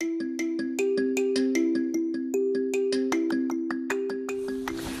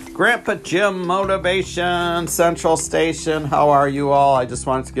Grandpa Jim, Motivation Central Station. How are you all? I just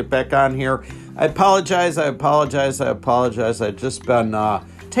wanted to get back on here. I apologize. I've just been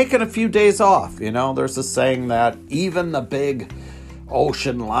taking a few days off. You know, there's a saying that even the big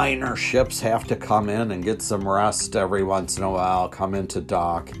ocean liner ships have to come in and get some rest every once in a while, come into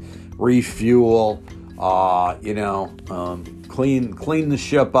dock, refuel, clean the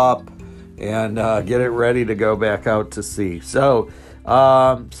ship up and get it ready to go back out to sea. So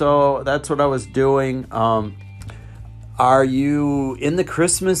that's what I was doing. Are you in the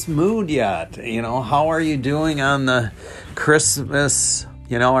Christmas mood yet? You know, how are you doing on the Christmas?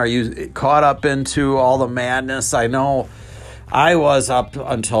 You know, are you caught up into all the madness? I know I was up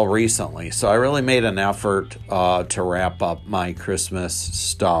until recently, so I really made an effort to wrap up my Christmas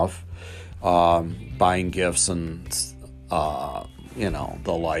stuff, buying gifts and, the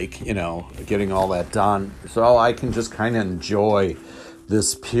like, getting all that done so I can just kind of enjoy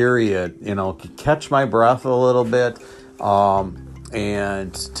this period, catch my breath a little bit,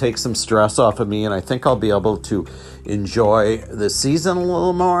 and take some stress off of me. And I think I'll be able to enjoy the season a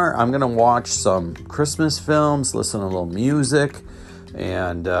little more. I'm going to watch some Christmas films, listen to a little music,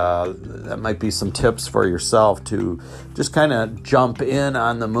 and that might be some tips for yourself to just kind of jump in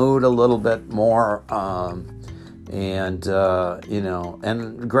on the mood a little bit more. And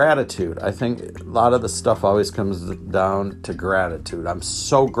gratitude. I think a lot of the stuff always comes down to gratitude. I'm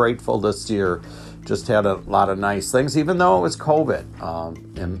so grateful this year. Just had a lot of nice things, even though it was COVID. I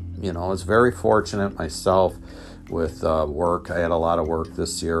was very fortunate myself with work. I had a lot of work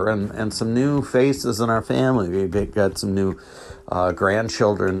this year and some new faces in our family. We got some new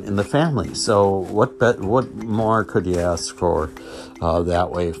grandchildren in the family. So what more could you ask for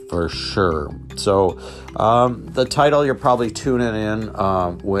that way, for sure? So the title, you're probably tuning in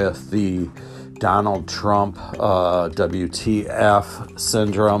with the Donald Trump WTF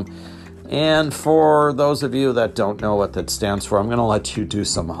syndrome. And for those of you that don't know what that stands for, I'm going to let you do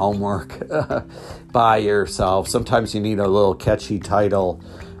some homework by yourself. Sometimes you need a little catchy title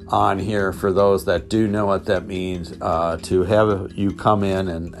on here for those that do know what that means, to have you come in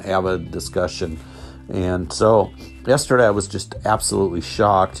and have a discussion. And so yesterday I was just absolutely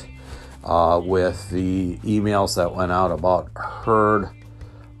shocked with the emails that went out about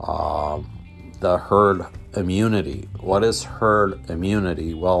the herd immunity. What is herd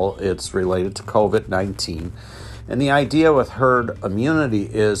immunity? Well, it's related to COVID-19. And the idea with herd immunity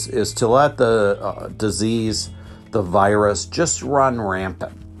is to let the disease, the virus, just run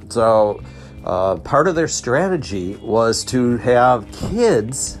rampant. So part of their strategy was to have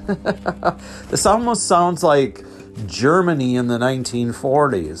kids. This almost sounds like Germany in the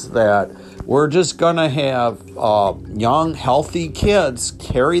 1940s, that we're just going to have young, healthy kids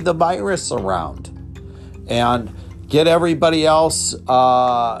carry the virus around and get everybody else, give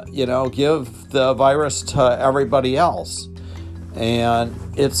the virus to everybody else. And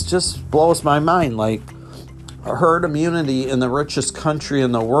it just blows my mind. Like, herd immunity in the richest country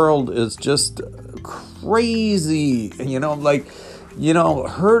in the world is just crazy. Herd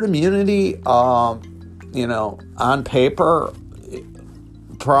immunity, on paper,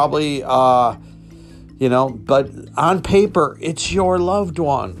 probably, but on paper, it's your loved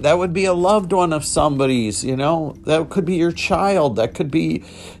one. That would be a loved one of somebody's, that could be your child. That could be,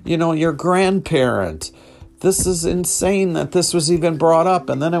 your grandparent. This is insane that this was even brought up.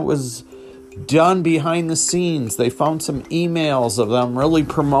 And then it was done behind the scenes. They found some emails of them really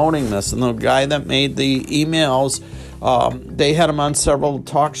promoting this. And the guy that made the emails, they had him on several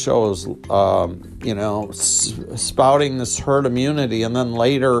talk shows, spouting this herd immunity. And then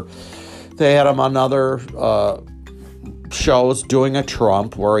later they had him on other shows doing a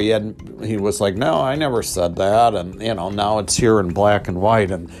Trump where he was like, no, I never said that. And, now it's here in black and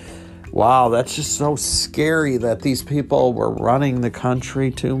white. And wow, that's just so scary that these people were running the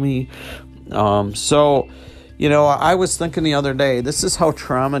country to me. I was thinking the other day, this is how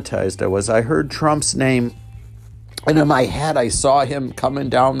traumatized I was. I heard Trump's name, and in my head, I saw him coming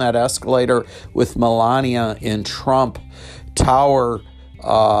down that escalator with Melania in Trump Tower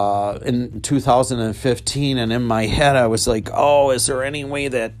in 2015. And in my head, I was like, oh, is there any way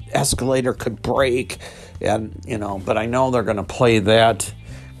that escalator could break? And, but I know they're going to play that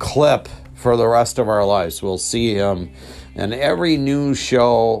clip for the rest of our lives. We'll see him. And every news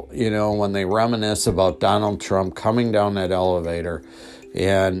show, when they reminisce about Donald Trump coming down that elevator,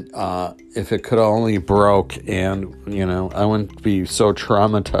 and if it could only broke, and, I wouldn't be so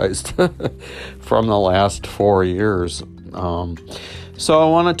traumatized from the last 4 years. So I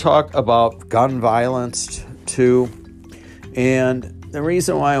want to talk about gun violence too. And, the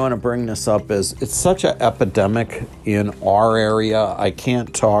reason why I want to bring this up is it's such an epidemic in our area. I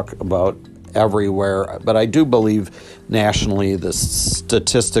can't talk about everywhere, but I do believe nationally the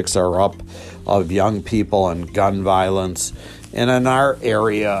statistics are up of young people and gun violence. And in our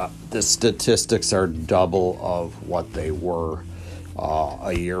area, the statistics are double of what they were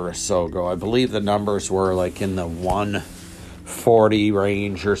a year or so ago. I believe the numbers were like in the 140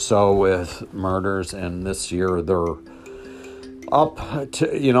 range or so with murders, and this year they're up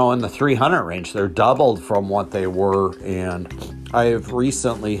to, in the 300 range. They're doubled from what they were, and I've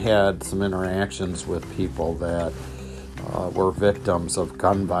recently had some interactions with people that were victims of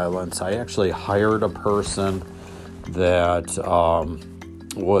gun violence. I actually hired a person that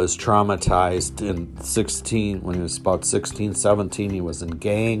was traumatized when he was about 16, 17. He was in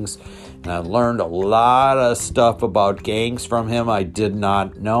gangs, and I learned a lot of stuff about gangs from him I did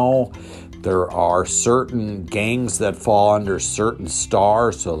not know. There are certain gangs that fall under certain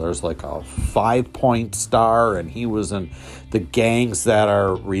stars, so there's like a 5-point star, and he was in the gangs that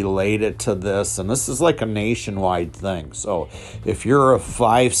are related to this, and this is like a nationwide thing. So if you're a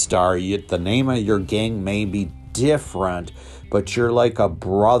 5-star, the name of your gang may be different, but you're like a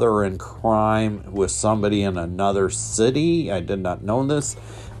brother in crime with somebody in another city. I did not know this.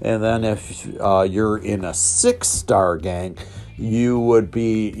 And then if you're in a 6-star gang, you would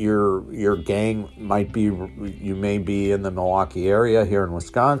be, your gang might be, you may be in the Milwaukee area here in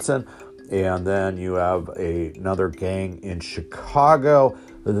Wisconsin, and then you have another gang in Chicago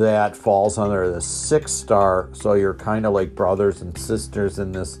that falls under the 6-star, so you're kind of like brothers and sisters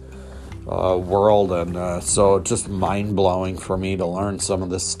in this world, and so just mind-blowing for me to learn some of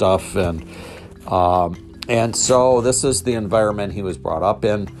this stuff, and so this is the environment he was brought up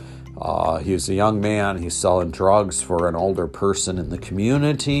in. He was a young man. He's selling drugs for an older person in the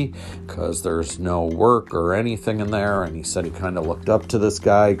community because there's no work or anything in there, and he said he kind of looked up to this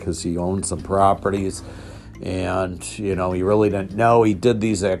guy because he owned some properties, and he really didn't know he did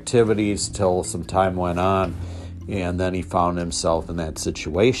these activities till some time went on, and then he found himself in that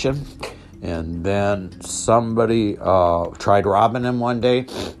situation. And then somebody tried robbing him one day,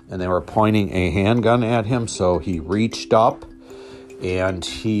 and they were pointing a handgun at him, so he reached up and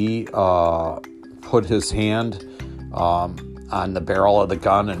he put his hand on the barrel of the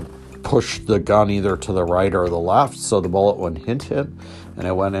gun and pushed the gun either to the right or the left so the bullet wouldn't hit him, and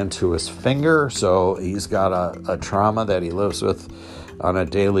it went into his finger. So he's got a trauma that he lives with on a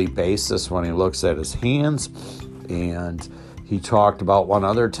daily basis when he looks at his hands. And he talked about one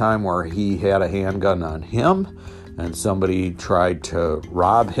other time where he had a handgun on him and somebody tried to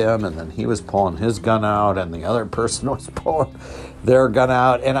rob him, and then he was pulling his gun out and the other person was pulling their gun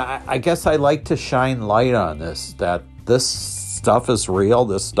out. And I guess I like to shine light on this, that this stuff is real,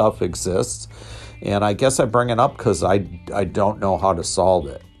 this stuff exists. And I guess I bring it up because I don't know how to solve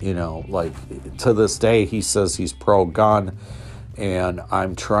it. Like to this day, he says he's pro-gun, and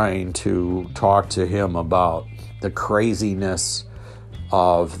I'm trying to talk to him about the craziness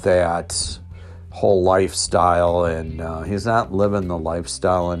of that whole lifestyle, and he's not living the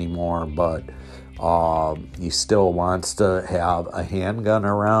lifestyle anymore, but he still wants to have a handgun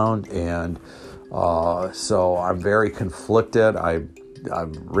around, and so I'm very conflicted. I've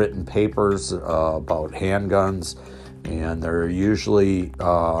written papers about handguns, and they're usually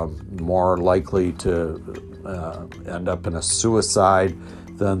more likely to end up in a suicide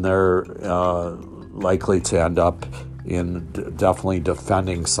than they're likely to end up in definitely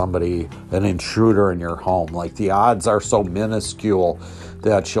defending somebody, an intruder in your home. Like, the odds are so minuscule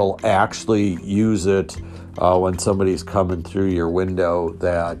that you'll actually use it when somebody's coming through your window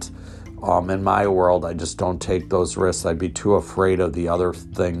that in my world, I just don't take those risks. I'd be too afraid of the other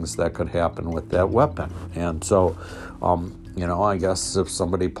things that could happen with that weapon. And so, I guess if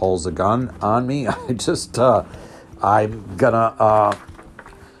somebody pulls a gun on me, I'm gonna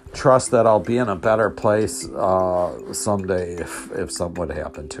trust that I'll be in a better place someday if something would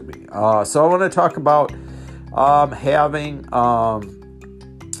happen to me. So I want to talk about having, so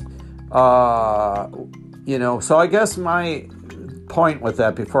I guess my point with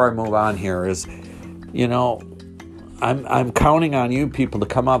that before I move on here is, I'm counting on you people to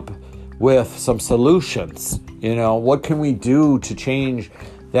come up with some solutions. What can we do to change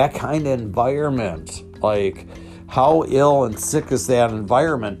that kind of environment? Like, how ill and sick is that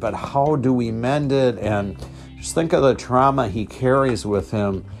environment, but how do we mend it? And just think of the trauma he carries with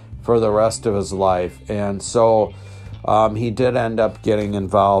him for the rest of his life. And so he did end up getting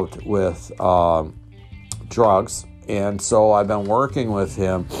involved with drugs. And so I've been working with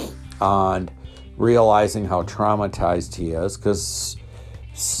him on realizing how traumatized he is, because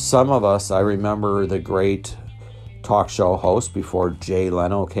some of us, I remember the great talk show hosts before Jay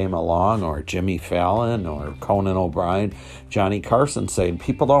Leno came along, or Jimmy Fallon, or Conan O'Brien, Johnny Carson, saying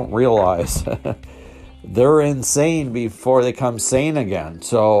people don't realize they're insane before they come sane again.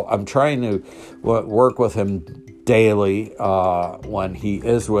 So I'm trying to work with him daily when he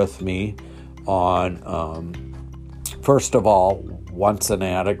is with me on, first of all, once an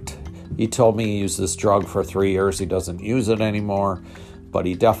addict. He told me he used this drug for 3 years. He doesn't use it anymore, but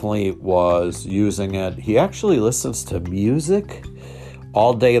he definitely was using it. He actually listens to music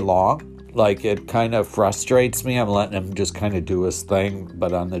all day long. Like, it kind of frustrates me. I'm letting him just kind of do his thing,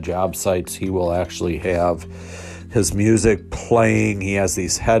 but on the job sites, he will actually have his music playing. He has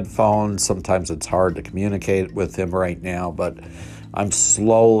these headphones. Sometimes it's hard to communicate with him right now, but I'm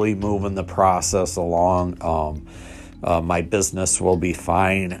slowly moving the process along. My business will be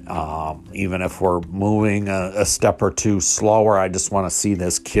fine. Even if we're moving a step or two slower, I just want to see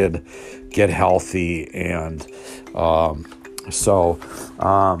this kid get healthy. And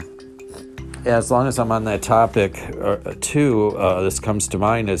as long as I'm on that topic, too, this comes to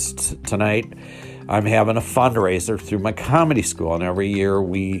mind is tonight I'm having a fundraiser through my comedy school. And every year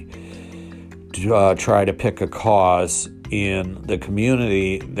we try to pick a cause in the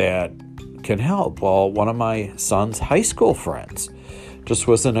community that can help. Well, one of my son's high school friends just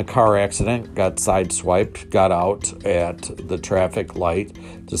was in a car accident, got sideswiped, got out at the traffic light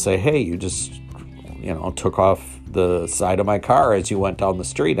to say, hey, you just, took off the side of my car as you went down the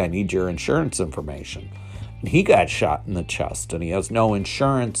street. I need your insurance information. And he got shot in the chest, and he has no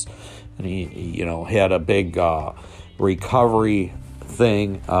insurance, and he had a big recovery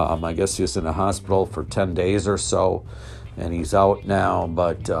thing. I guess he was in a hospital for 10 days or so, and he's out now,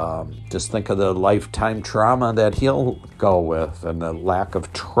 but just think of the lifetime trauma that he'll go with and the lack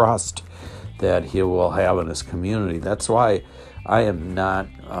of trust that he will have in his community. That's why I am not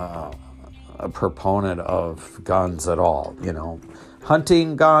a proponent of guns at all.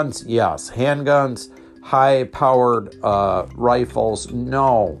 Hunting guns, yes. Handguns, high-powered rifles,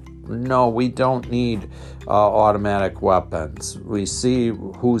 no, we don't need automatic weapons. We see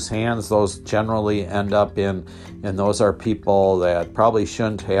whose hands those generally end up in, and those are people that probably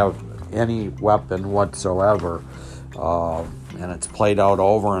shouldn't have any weapon whatsoever. And it's played out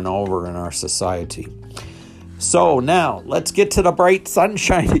over and over in our society. So now, let's get to the bright,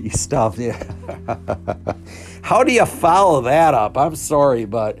 sunshiny stuff. Yeah. How do you follow that up? I'm sorry,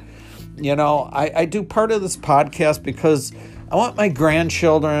 but, I do part of this podcast because I want my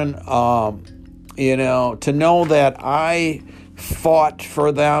grandchildren, to know that I fought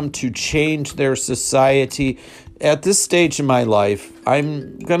for them to change their society. At this stage in my life,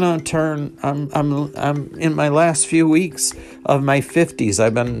 I'm in my last few weeks of my 50s.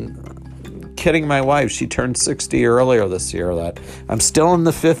 I've been kidding my wife. She turned 60 earlier this year, that I'm still in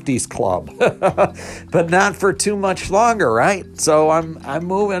the 50s club, but not for too much longer, right? So I'm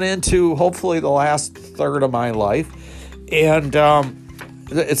moving into hopefully the last third of my life. And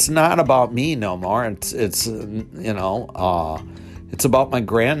it's not about me no more. It's about my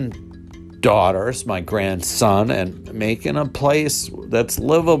granddaughters, my grandson, and making a place that's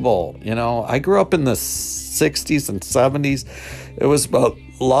livable. I grew up in the 60s and 70s. It was about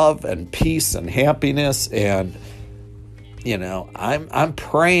love and peace and happiness, and I'm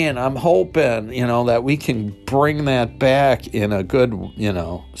praying, I'm hoping, that we can bring that back in a good,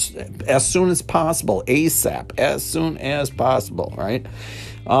 as soon as possible, ASAP, as soon as possible, right?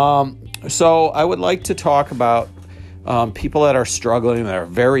 So I would like to talk about people that are struggling, that are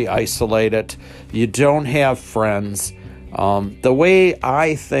very isolated. You don't have friends. The way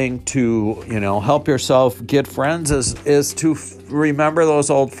I think to, help yourself get friends is to remember those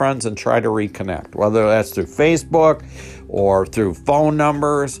old friends and try to reconnect, whether that's through Facebook or through phone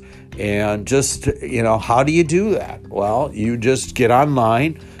numbers. And just, how do you do that? Well, you just get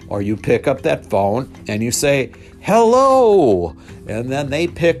online, or you pick up that phone and you say, hello. And then they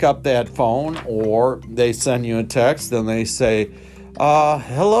pick up that phone, or they send you a text and they say,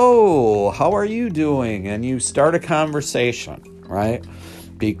 hello, how are you doing? And you start a conversation, right?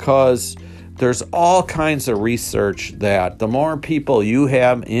 Because there's all kinds of research that the more people you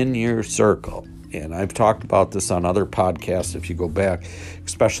have in your circle, and I've talked about this on other podcasts, if you go back,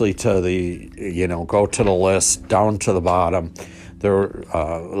 especially to the, go to the list, down to the bottom. There,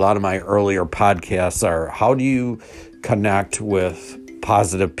 a lot of my earlier podcasts are, how do you connect with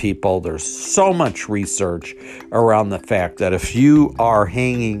positive people? There's so much research around the fact that if you are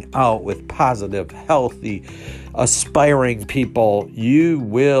hanging out with positive, healthy, aspiring people, you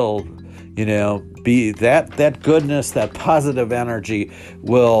will, be that goodness, that positive energy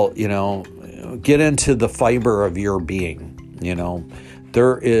will, get into the fiber of your being.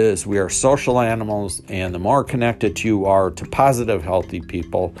 we are social animals, and the more connected you are to positive, healthy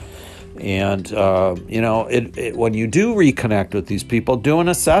people, and, when you do reconnect with these people, do an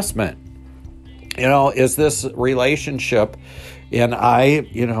assessment. Is this relationship, and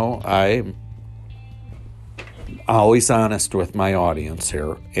I'm always honest with my audience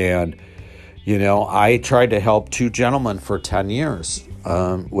here, and, I tried to help two gentlemen for 10 years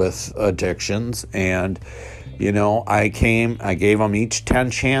with addictions, and, I gave them each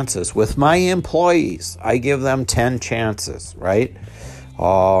 10 chances. With my employees, I give them 10 chances, right?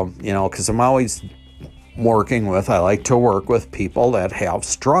 Because I'm always I like to work with people that have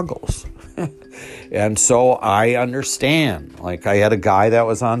struggles. And so I understand. Like, I had a guy that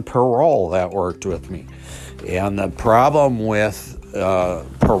was on parole that worked with me. And the problem with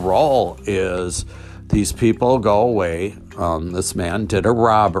parole is these people go away. This man did a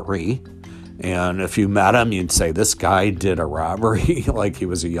robbery. And if you met him, you'd say, this guy did a robbery. Like, he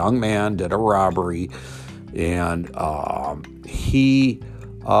was a young man, did a robbery. And he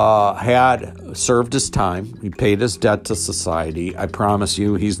had served his time. He paid his debt to society. I promise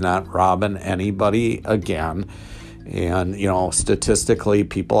you, he's not robbing anybody again. And, statistically,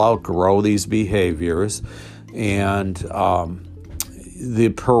 people outgrow these behaviors. And the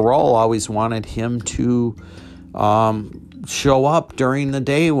parole always wanted him to show up during the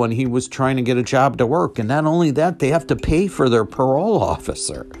day when he was trying to get a job to work. And not only that, they have to pay for their parole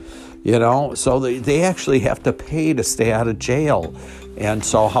officer, so they actually have to pay to stay out of jail. And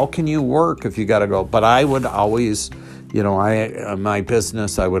so how can you work if you got to go? But I would always, my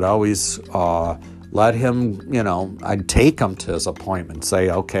business, I would always let him, I'd take him to his appointment, say,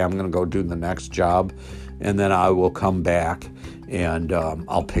 okay, I'm going to go do the next job, and then I will come back and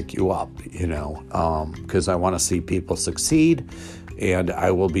I'll pick you up, because I want to see people succeed, and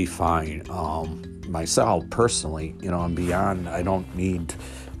I will be fine. Myself, personally, I'm beyond, I don't need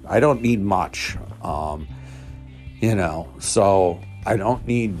much, so I don't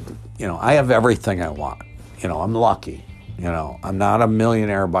need, I have everything I want. I'm lucky. I'm not a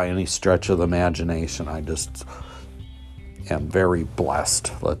millionaire by any stretch of the imagination. I just am very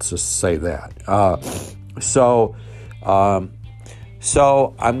blessed. Let's just say that. So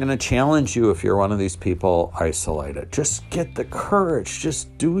I'm going to challenge you, if you're one of these people isolated, just get the courage.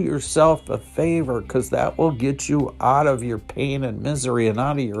 Just do yourself a favor, because that will get you out of your pain and misery and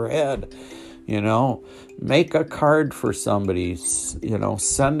out of your head. Make a card for somebody,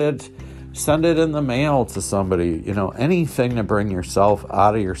 send it in the mail to somebody, anything to bring yourself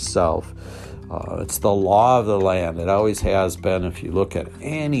out of yourself. It's the law of the land. It always has been. If you look at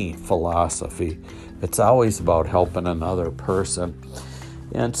any philosophy, it's always about helping another person.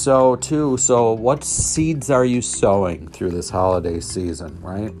 And so what seeds are you sowing through this holiday season,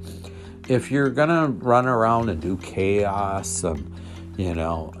 right? If you're going to run around and do chaos and,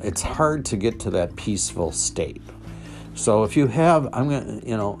 it's hard to get to that peaceful state. So if you have,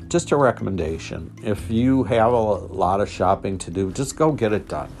 just a recommendation, if you have a lot of shopping to do, just go get it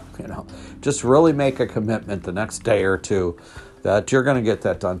done. Just really make a commitment the next day or two that you're going to get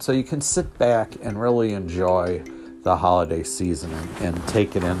that done, so you can sit back and really enjoy the holiday season and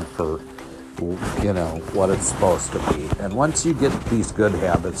take it in for, what it's supposed to be. And once you get these good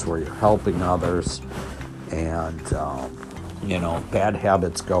habits where you're helping others and, bad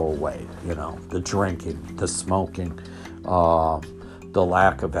habits go away, the drinking, the smoking, the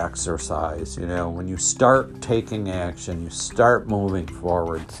lack of exercise, when you start taking action, you start moving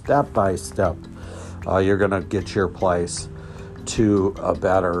forward step by step, you're going to get your place to a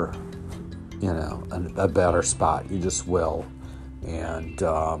better, a better spot. You just will. And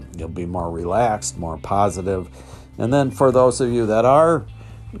you'll be more relaxed, more positive. And then for those of you that are,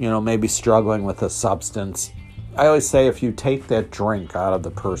 maybe struggling with a substance, I always say, if you take that drink out of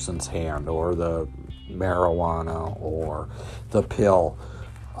the person's hand, or the marijuana or the pill,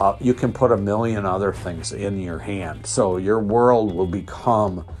 you can put a million other things in your hand. So your world will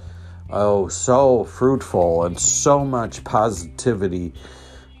become so fruitful and so much positivity.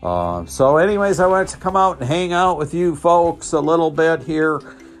 So anyways, I wanted to come out and hang out with you folks a little bit here.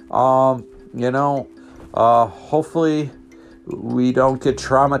 Hopefully we don't get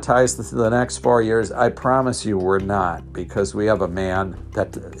traumatized the next 4 years. I promise you we're not, because we have a man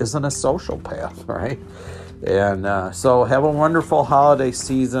that isn't a sociopath, right? And so have a wonderful holiday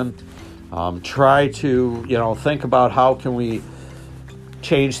season. Try to, think about how can we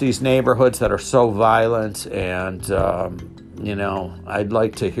change these neighborhoods that are so violent. And, I'd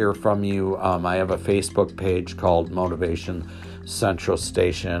like to hear from you. I have a Facebook page called Motivation Central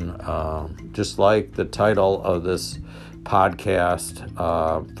Station. Just like the title of this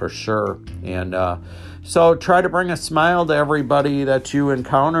podcast for sure. And so try to bring a smile to everybody that you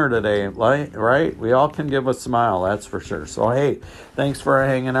encounter today, right? We all can give a smile, that's for sure. So, hey, thanks for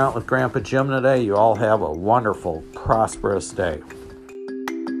hanging out with Grandpa Jim today. You all have a wonderful, prosperous day.